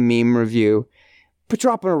of the meme review, but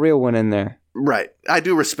dropping a real one in there. Right. I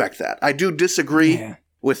do respect that. I do disagree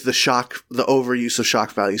with the overuse of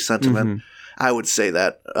shock value sentiment. Mm-hmm. I would say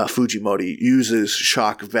that Fujimori uses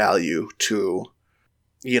shock value to,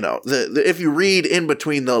 if you read in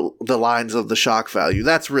between the lines of the shock value,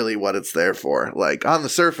 that's really what it's there for. Like, on the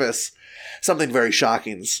surface, something very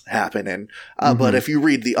shocking's happening. But if you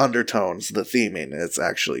read the undertones, the theming, it's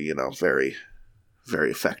actually, very,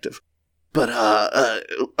 very effective. But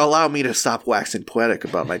allow me to stop waxing poetic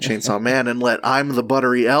about my Chainsaw Man and let I'm the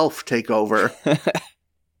Buttery Elf take over.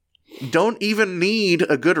 Don't even need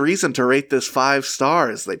a good reason to rate this 5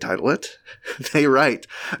 stars, they title it. They write,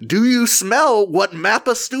 "Do you smell what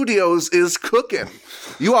Mappa Studios is cooking?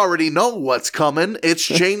 You already know what's coming. It's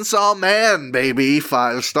Chainsaw Man, baby.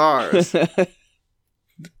 5 stars.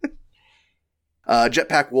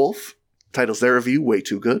 Jetpack Wolf titles their review Way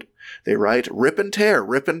Too Good. They write, "Rip and tear,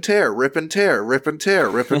 rip and tear, rip and tear, rip and tear,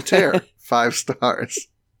 rip and tear." 5 stars.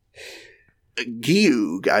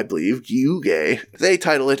 Gyug, I believe, Gyuge. They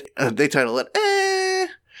title it,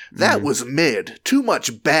 that was mid. Too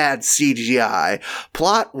much bad CGI.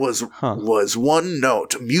 Plot was one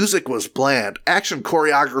note. Music was bland. Action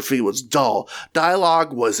choreography was dull.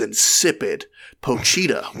 Dialogue was insipid.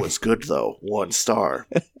 Pochita was good, though. 1 star.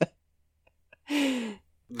 That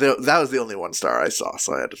was the only 1 star I saw,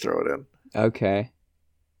 so I had to throw it in. Okay.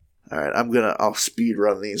 All right, I'll speed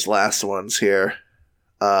run these last ones here.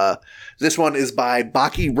 This one is by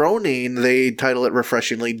Baki Ronin. They title it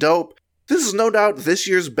Refreshingly Dope. This is no doubt this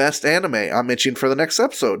year's best anime. I'm itching for the next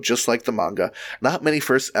episode, just like the manga. Not many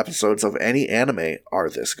first episodes of any anime are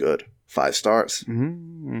this good. 5 stars.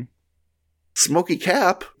 Mm-hmm. Smoky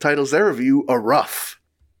Cap titles their review A Rough.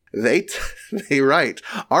 They write,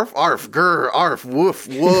 "Arf, arf, grr, arf, woof,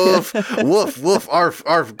 woof, woof, woof, arf,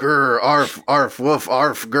 arf, grr, arf, arf, woof,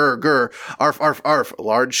 arf, grr, grr, arf, arf, arf,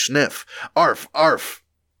 large sniff, arf, arf."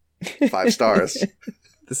 5 stars.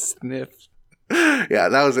 The sniff. Yeah,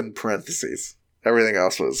 that was in parentheses. Everything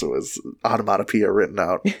else was onomatopoeia written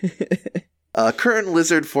out. Current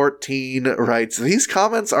Lizard 14 writes, "These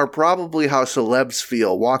comments are probably how celebs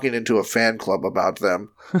feel walking into a fan club about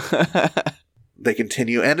them." They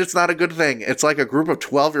continue, "And it's not a good thing. It's like a group of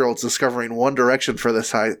 12-year-olds discovering One Direction for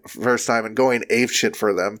the first time and going apeshit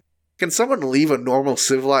for them. Can someone leave a normal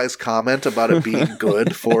civilized comment about it being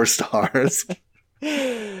good? 4 stars.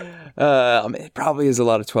 It probably is a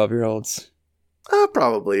lot of 12-year-olds.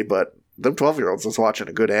 Probably, but them 12-year-olds was watching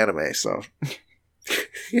a good anime, so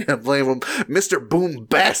yeah, blame them. Mr.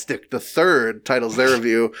 Boombastic III titles their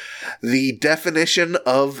review, "The Definition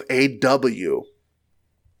of a W."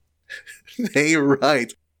 They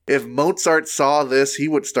write, "If Mozart saw this, he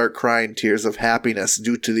would start crying tears of happiness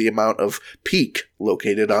due to the amount of peak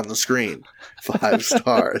located on the screen." 5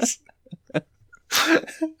 stars.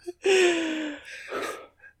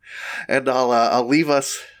 And I'll leave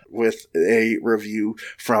us with a review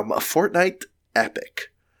from Fortnite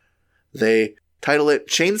Epic. They title it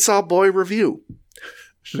Chainsaw Boy Review.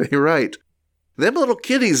 They write, "Them little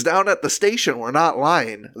kiddies down at the station were not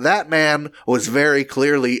lying. That man was very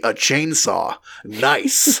clearly a chainsaw.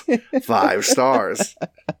 Nice." 5 stars.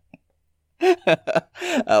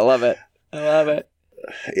 I love it.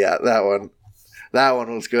 Yeah, that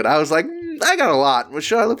one was good. I was like, I got a lot.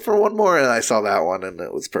 Should I look for one more? And I saw that one, and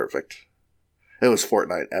it was perfect. It was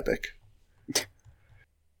Fortnite Epic.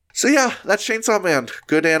 So yeah, that's Chainsaw Man.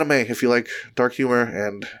 Good anime if you like dark humor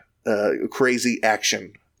and crazy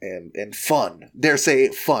action and fun. Dare say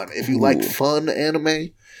fun. If you like fun anime,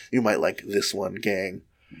 you might like this one, gang.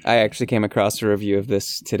 I actually came across a review of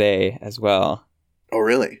this today as well. Oh,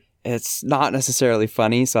 really? It's not necessarily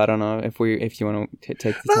funny, so I don't know if you want to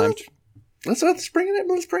take the time. Let's bring it in.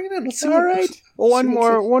 Let's see. All right.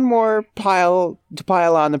 One more pile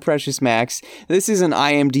on the Precious Max. This is an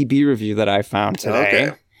IMDb review that I found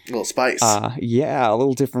today. A little spice. Yeah, a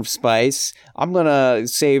little different spice. I'm gonna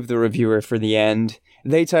save the reviewer for the end.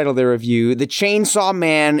 They titled their review, "The Chainsaw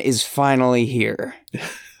Man is Finally Here."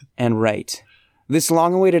 And right. This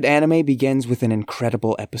long-awaited anime begins with an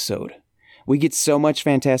incredible episode. We get so much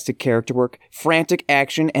fantastic character work, frantic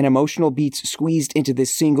action, and emotional beats squeezed into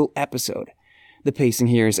this single episode. The pacing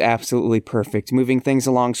here is absolutely perfect, moving things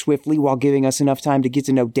along swiftly while giving us enough time to get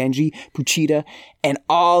to know Denji, Puchita, and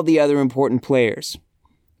all the other important players.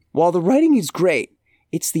 While the writing is great,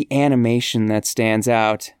 it's the animation that stands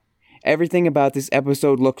out. Everything about this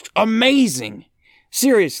episode looks amazing!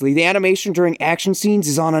 Seriously, the animation during action scenes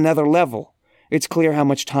is on another level. It's clear how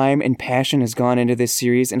much time and passion has gone into this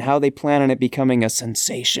series and how they plan on it becoming a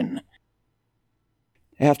sensation.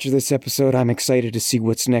 After this episode, I'm excited to see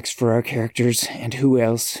what's next for our characters and who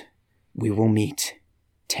else we will meet.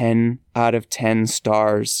 10 out of 10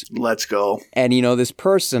 stars. Let's go. And this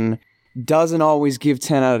person doesn't always give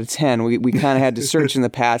 10 out of 10. We kind of had to search in the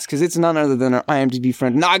past because it's none other than our IMDb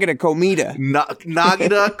friend, Nagita Komita.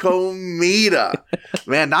 Nagita Komita.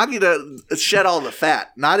 Man, Nagita shed all the fat.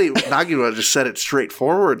 Nagita just said it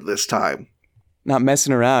straightforward this time. Not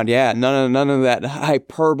messing around, yeah. None of that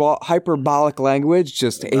hyperbolic language.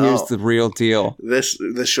 Just here's the real deal. This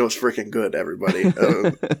show's freaking good, everybody.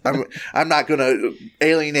 I'm not gonna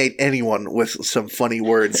alienate anyone with some funny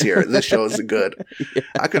words here. This show is good. Yeah.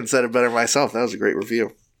 I couldn't have said it better myself. That was a great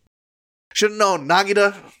review. Should have known.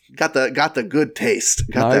 Nagita got the good taste.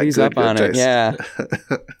 Nagita's up on it. Yeah.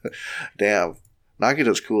 Damn,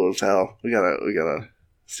 Nagita's cool as hell. We gotta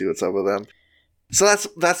see what's up with them. So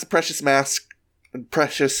that's the Precious Max.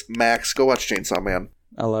 Go watch Chainsaw Man.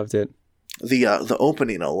 I loved it. The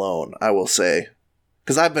opening alone, I will say,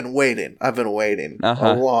 because I've been waiting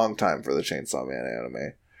a long time for the Chainsaw Man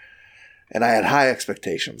anime, and I had high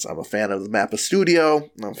expectations. I'm a fan of the Mappa Studio.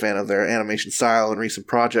 I'm a fan of their animation style and recent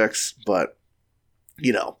projects, but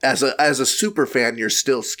as a super fan, you're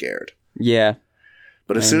still scared. Yeah.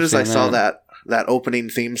 But as soon as I saw that opening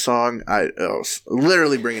theme song, I was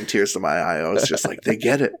literally bringing tears to my eye. I was just like, they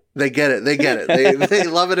get it. They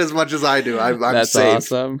love it as much as I do. I'm That's safe.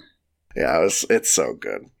 Awesome. Yeah, it's so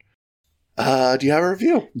good. Do you have a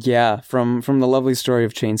review? Yeah, from the lovely story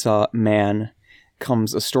of Chainsaw Man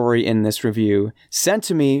comes a story in this review sent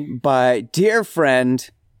to me by dear friend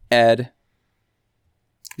Ed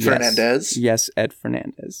Fernandez. Yes, Ed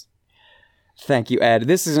Fernandez. Thank you, Ed.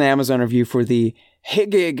 This is an Amazon review for the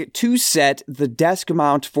Higig 2-set, the desk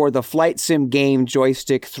mount for the flight sim game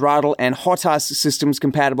joystick, throttle, and HOTAS systems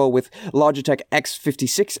compatible with Logitech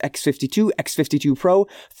X56, X52, X52 Pro,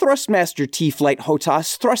 Thrustmaster T-Flight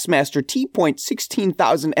HOTAS, Thrustmaster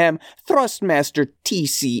T.16000M, Thrustmaster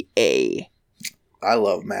TCA. I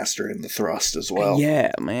love mastering the thrust as well.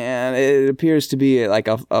 Yeah, man. It appears to be like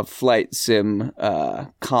a flight sim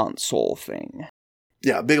console thing.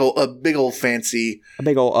 Yeah, a big old fancy, a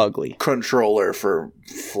big old ugly controller for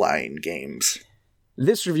flying games.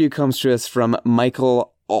 This review comes to us from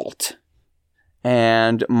Michael Alt,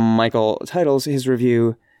 and Michael titles his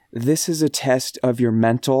review, "This is a test of your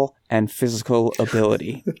mental and physical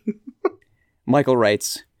ability." Michael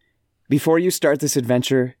writes, "Before you start this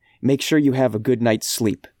adventure, make sure you have a good night's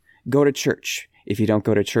sleep. Go to church. If you don't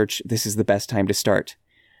go to church, this is the best time to start.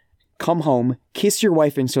 Come home, kiss your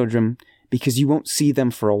wife and children, because you won't see them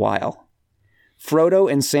for a while. Frodo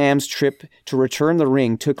and Sam's trip to return the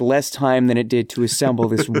ring took less time than it did to assemble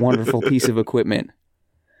this wonderful piece of equipment.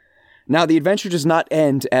 Now, the adventure does not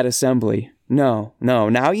end at assembly. No.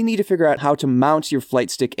 Now you need to figure out how to mount your flight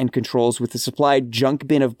stick and controls with the supplied junk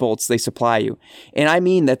bin of bolts they supply you. And I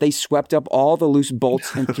mean that they swept up all the loose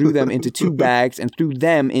bolts and threw them into 2 bags and threw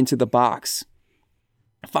them into the box.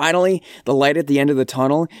 Finally, the light at the end of the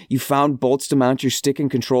tunnel, you found bolts to mount your stick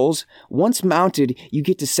and controls. Once mounted, you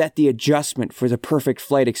get to set the adjustment for the perfect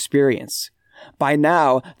flight experience. By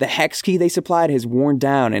now, the hex key they supplied has worn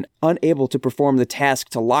down and unable to perform the task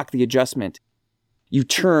to lock the adjustment. You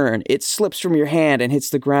turn, it slips from your hand and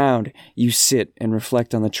hits the ground. You sit and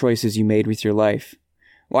reflect on the choices you made with your life.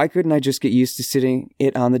 Why couldn't I just get used to sitting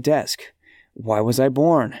it on the desk? Why was I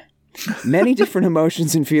born? Many different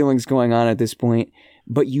emotions and feelings going on at this point,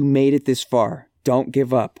 but you made it this far. Don't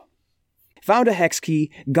give up. Found a hex key,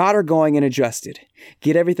 got her going and adjusted.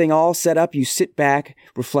 Get everything all set up, you sit back,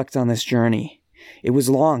 reflect on this journey. It was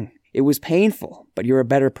long, it was painful, but you're a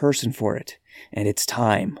better person for it. And it's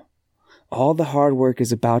time. All the hard work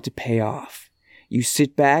is about to pay off. You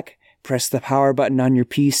sit back, press the power button on your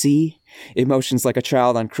PC, emotions like a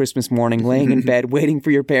child on Christmas morning laying in bed waiting for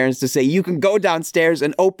your parents to say, you can go downstairs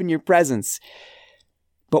and open your presents.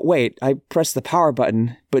 But wait, I pressed the power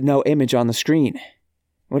button, but no image on the screen.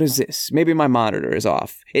 What is this? Maybe my monitor is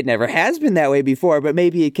off. It never has been that way before, but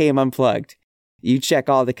maybe it came unplugged. You check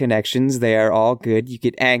all the connections. They are all good. You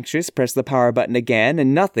get anxious, press the power button again,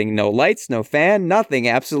 and nothing. No lights, no fan, nothing.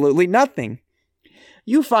 Absolutely nothing.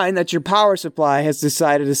 You find that your power supply has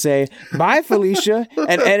decided to say, bye, Felicia,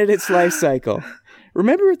 and ended its life cycle.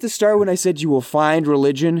 Remember at the start when I said you will find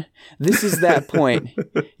religion? This is that point.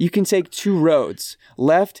 You can take 2 roads.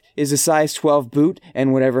 Left is a size 12 boot,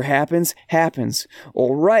 and whatever happens, happens.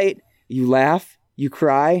 Or right, you laugh, you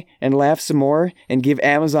cry, and laugh some more, and give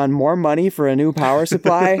Amazon more money for a new power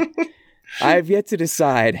supply. I have yet to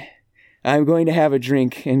decide. I'm going to have a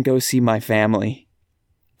drink and go see my family.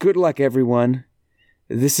 Good luck, everyone.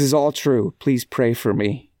 This is all true. Please pray for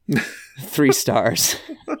me. 3 stars.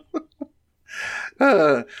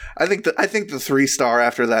 I think the 3-star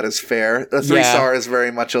after that is fair. The 3-star is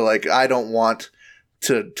very much I don't want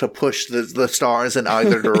to push the stars in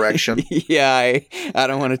either direction. Yeah, I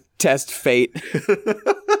don't want to test fate.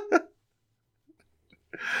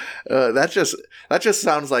 That just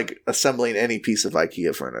sounds like assembling any piece of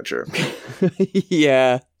IKEA furniture.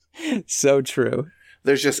 Yeah, so true.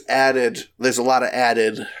 There's a lot of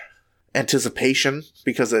added anticipation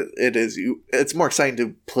because it's more exciting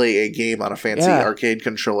to play a game on a fancy arcade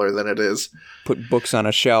controller than it is put books on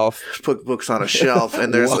a shelf.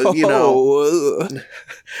 And there's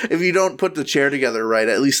if you don't put the chair together right,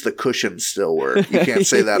 at least the cushions still work. You can't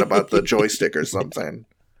say that about the joystick or something.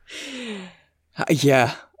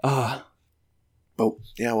 Yeah. Oh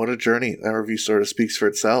yeah, what a journey. That review sort of speaks for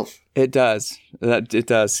itself. It does. It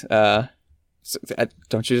does. So,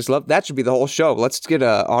 don't you just love that? Should be the whole show. Let's get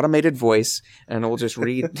an automated voice and we'll just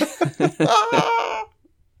read.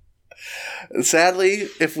 Sadly,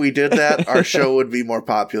 if we did that, our show would be more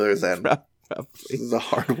popular than Probably. the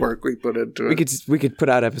hard work we put into it. We could put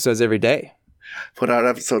out episodes every day.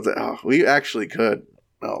 We actually could.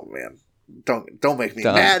 Oh man, don't make me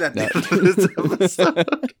mad at the end of this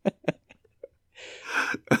episode.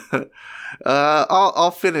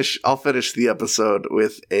 I'll finish the episode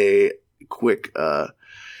with a quick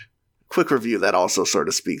review that also sort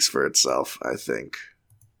of speaks for itself, I think.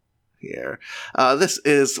 Here. This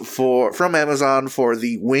is from Amazon for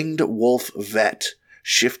the Winged Wolf Vet,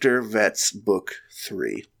 Shifter Vets Book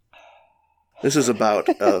 3. This is about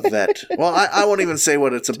a vet. Well, I won't even say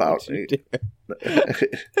what it's about.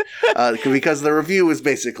 Because the review is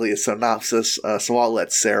basically a synopsis, so I'll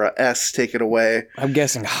let Sarah S. take it away. I'm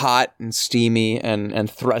guessing Hot and Steamy and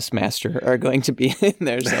Thrustmaster are going to be in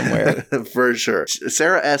there somewhere. For sure.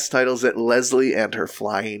 Sarah S. titles it Leslie and Her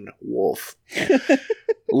Flying Wolf.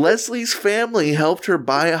 Leslie's family helped her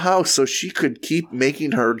buy a house so she could keep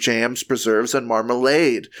making her jams, preserves, and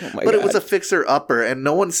marmalade. But it was a fixer-upper, and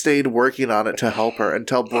no one stayed working on it to help her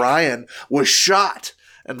until Brian was shot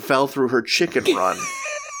and fell through her chicken run.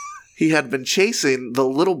 He had been chasing the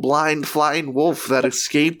little blind flying wolf that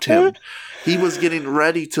escaped him. He was getting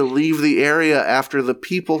ready to leave the area after the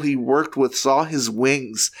people he worked with saw his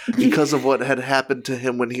wings because of what had happened to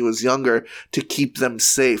him when he was younger to keep them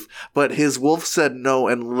safe. But his wolf said no,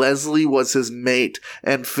 and Leslie was his mate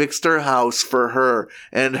and fixed her house for her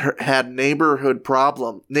and had neighbor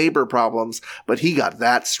problems, but he got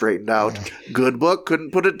that straightened out. Good book,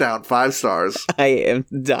 couldn't put it down. 5 stars. I am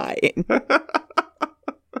dying.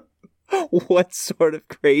 What sort of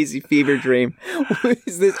crazy fever dream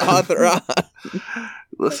is this author on?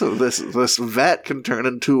 Listen, this vet can turn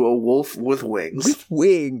into a wolf with wings. With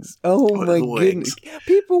wings. Oh my goodness.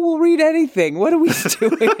 People will read anything. What are we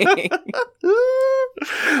doing?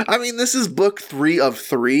 I mean, this is book 3 of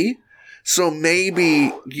 3. So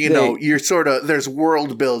maybe, you're sort of, there's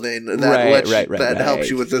world building that helps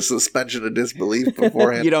you with the suspension of disbelief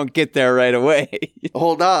beforehand. You don't get there right away.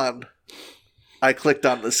 Hold on. I clicked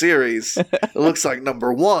on the series. It looks like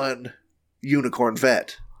number 1, Unicorn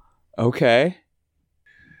Vet. Okay.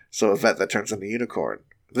 So a vet that turns into a unicorn.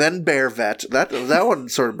 Then Bear Vet. That one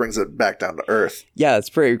sort of brings it back down to earth. Yeah, it's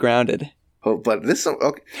pretty grounded. Oh, but this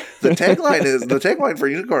okay. The tagline for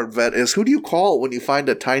Unicorn Vet is, who do you call when you find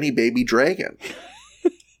a tiny baby dragon?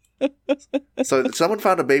 So someone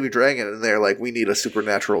found a baby dragon and they're like, we need a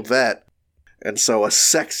supernatural vet. And so a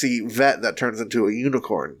sexy vet that turns into a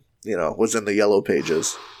unicorn, was in the yellow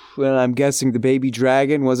pages. Well, I'm guessing the baby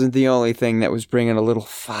dragon wasn't the only thing that was bringing a little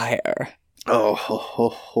fire. Oh.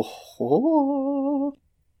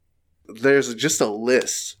 There's just a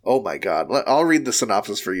list. Oh my god. I'll read the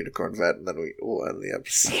synopsis for Unicorn Vet and then we'll end the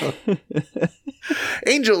episode.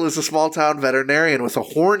 Angel is a small town veterinarian with a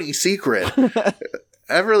horny secret.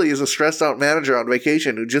 Everly is a stressed out manager on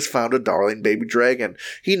vacation who just found a darling baby dragon.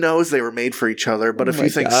 He knows they were made for each other, but a few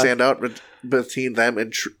things stand out between them,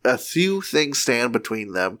 and a few things stand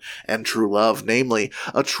between them and true love, namely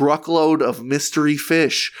a truckload of mystery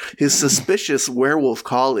fish, his suspicious werewolf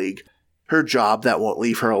colleague, her job that won't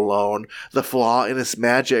leave her alone, the flaw in his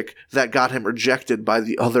magic that got him rejected by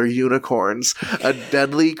the other unicorns, a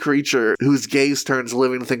deadly creature whose gaze turns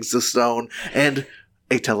living things to stone, and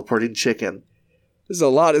a teleporting chicken. There's a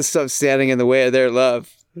lot of stuff standing in the way of their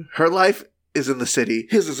love. Her life is in the city,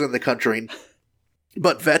 his is in the country.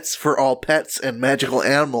 But vets for all pets and magical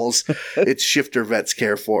animals, it's shifter vets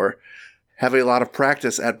care for. Having a lot of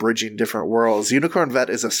practice at bridging different worlds, Unicorn Vet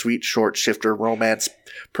is a sweet, short shifter romance,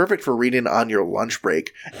 perfect for reading on your lunch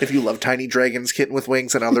break. If you love tiny dragons, kitten with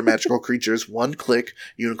wings, and other magical creatures, one click,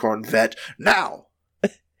 Unicorn Vet, now!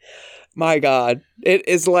 My God. It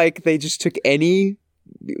is like they just took any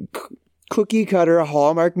cookie cutter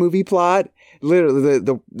Hallmark movie plot, literally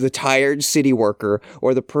the tired city worker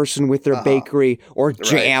or the person with their bakery or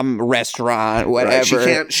jam restaurant, whatever.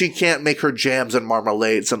 Right. She can't make her jams and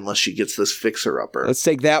marmalades unless she gets this fixer-upper. Let's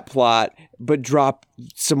take that plot, but drop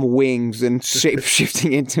some wings and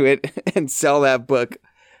shape-shifting into it and sell that book.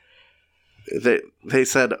 They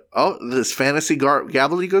said, oh, this fantasy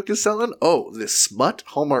gobbledygook is selling? Oh, this smut,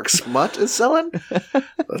 Hallmark smut is selling?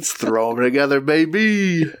 Let's throw them together,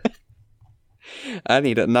 baby. I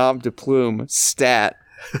need a nom de plume stat.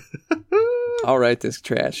 I'll write this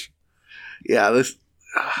trash. Yeah, this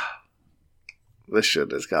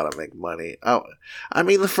shit has got to make money. Oh, I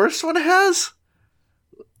mean, the first one has...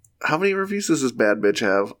 How many reviews does this bad bitch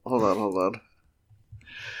have? Hold on.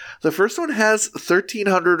 The first one has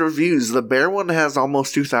 1,300 reviews. The bear one has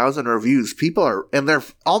almost 2,000 reviews. People are... And they're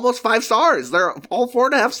almost 5 stars. They're all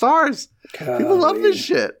 4.5 stars. God, people love this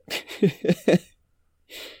shit.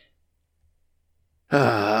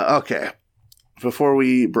 Okay. Before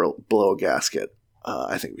we blow a gasket,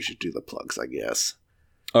 I think we should do the plugs, I guess.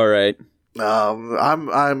 All right.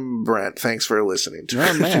 I'm Brent. Thanks for listening to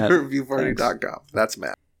ReviewParty.com. That's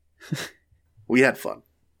Matt. We had fun.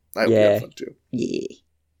 We had fun too. Yeah.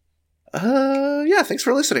 Yeah, thanks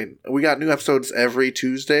for listening. We got new episodes every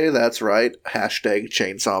Tuesday. That's right. Hashtag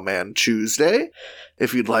Chainsaw Man Tuesday.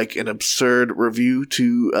 If you'd like an absurd review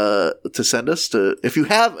to send us to, if you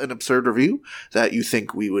have an absurd review that you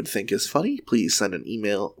think we would think is funny, please send an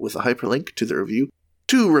email with a hyperlink to the review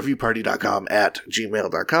to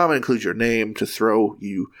reviewparty.com@gmail.com and include your name to throw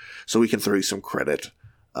you, so we can throw you some credit.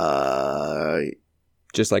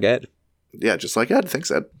 Just like Ed. Yeah, just like Ed.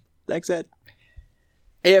 Thanks, Ed. Thanks, Ed.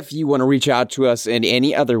 If you want to reach out to us in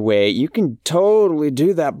any other way, you can totally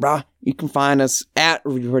do that, brah. You can find us at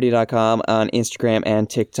reviewparty.com on Instagram and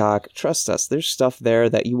TikTok. Trust us, there's stuff there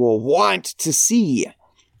that you will want to see.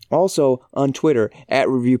 Also on Twitter at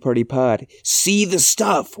reviewpartypod. See the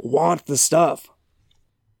stuff, want the stuff.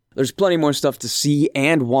 There's plenty more stuff to see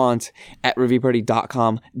and want at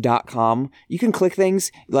reviewparty.com. You can click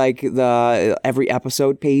things like the every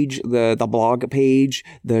episode page, the blog page,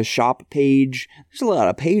 the shop page. There's a lot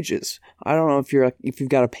of pages. I don't know if you've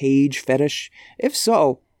got a page fetish. If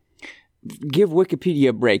so, give Wikipedia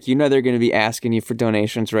a break. You know they're going to be asking you for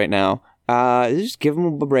donations right now. Just give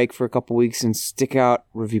them a break for a couple weeks and stick out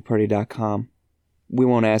reviewparty.com. We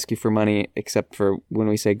won't ask you for money except for when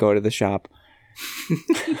we say go to the shop.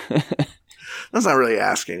 That's not really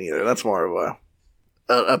asking either. That's more of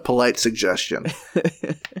a polite suggestion.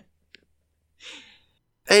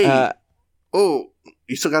 Hey,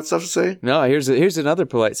 you still got stuff to say? No, here's another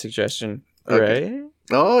polite suggestion. Okay. Right?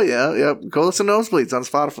 Oh yeah. Go listen to Nosebleeds on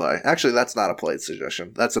Spotify. Actually, that's not a polite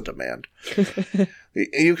suggestion. That's a demand.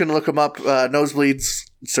 You can look them up. Nosebleeds.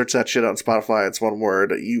 Search that shit on Spotify. It's one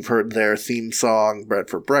word. You've heard their theme song, Bread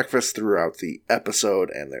for Breakfast, throughout the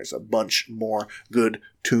episode, and there's a bunch more good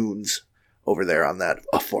tunes over there on that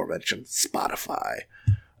aforementioned Spotify.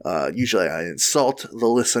 Usually I insult the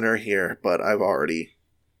listener here, but I've already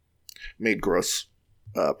made gross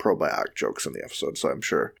probiotic jokes in the episode, so I'm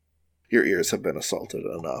sure your ears have been assaulted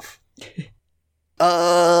enough.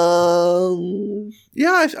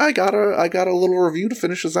 Yeah, I got a little review to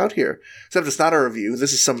finish us out here. Except it's not a review.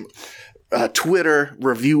 This is some Twitter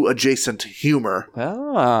review adjacent humor,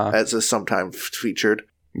 as is sometimes featured.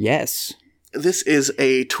 Yes. This is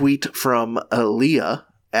a tweet from Leah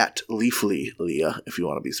at Leafly Leah, if you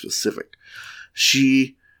want to be specific.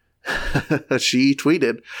 She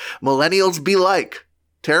tweeted, "Millennials be like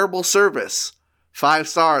terrible service, 5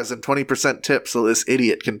 stars and 20% tip so this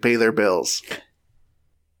idiot can pay their bills."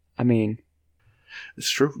 I mean,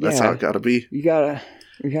 it's true. That's how it gotta be. You gotta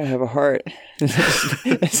have a heart.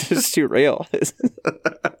 It's just too real.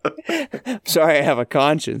 Sorry, I have a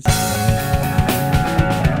conscience.